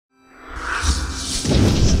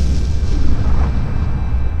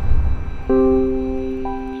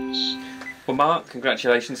Well, Mark,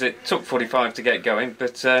 congratulations. It took 45 to get going,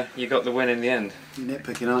 but you got the win in the end. You're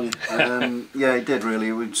nitpicking, aren't you? Yeah, it did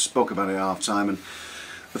really. We spoke about it at half time, and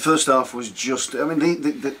the first half was just. I mean,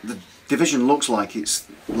 the division looks like it's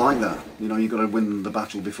like that. You know, you've got to win the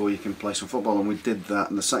battle before you can play some football, and we did that.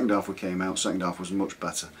 And the second half we came out. Second half was much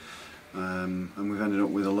better, and we've ended up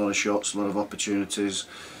with a lot of shots, a lot of opportunities.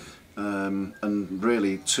 And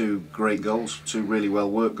really two great goals, two really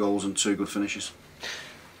well worked goals and two good finishes.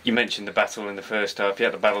 You mentioned the battle in the first half. You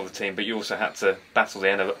had to battle the team, but you also had to battle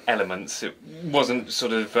the elements. It wasn't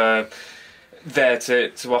sort of there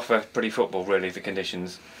to offer pretty football, really, the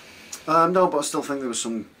conditions. No, but I still think there was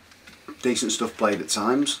some decent stuff played at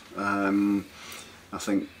times. I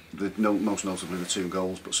think most notably the two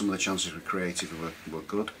goals, but some of the chances we created were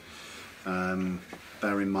good.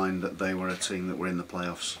 Bear in mind that they were a team that were in the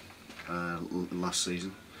playoffs last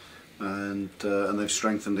season, and they've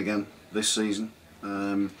strengthened again this season.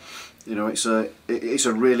 You know, it's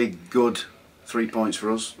a really good 3 points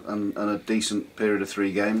for us, and a decent period of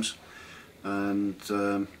 3 games,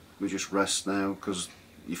 and we just rest now because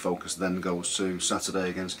your focus then goes to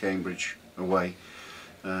Saturday against Cambridge away,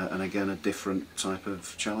 and again a different type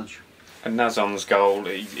of challenge. And Nazon's goal,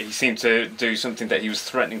 he seemed to do something that he was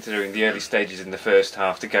threatening to do in the early stages in the first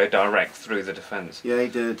half, to go direct through the defence. Yeah, he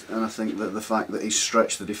did, and I think that the fact that he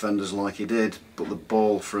stretched the defenders like he did, but the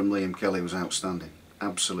ball from Liam Kelly was outstanding,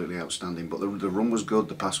 absolutely outstanding. But the run was good,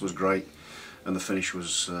 the pass was great, and the finish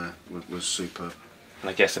was superb.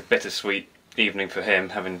 And I guess a bittersweet evening for him,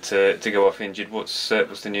 having to go off injured. What's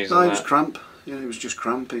the news on that? It was cramp. You know, it was just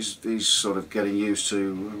cramp. He's sort of getting used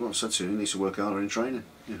to what I said to him. He needs to work harder in training.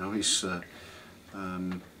 You know,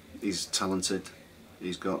 he's talented.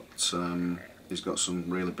 He's got some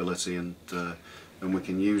real ability, and we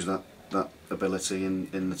can use that ability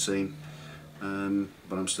in the team.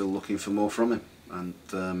 But I'm still looking for more from him, and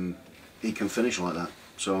he can finish like that.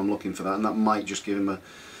 So I'm looking for that, and that might just give him a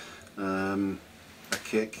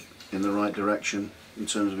kick in the right direction in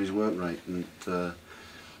terms of his work rate. And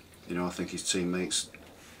you know, I think his teammates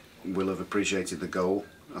will have appreciated the goal.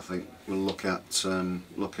 I think we'll look at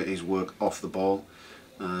his work off the ball,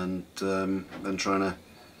 and trying to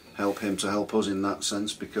help him to help us in that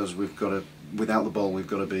sense, because we've got to, without the ball, we've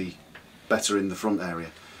got to be better in the front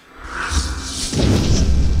area.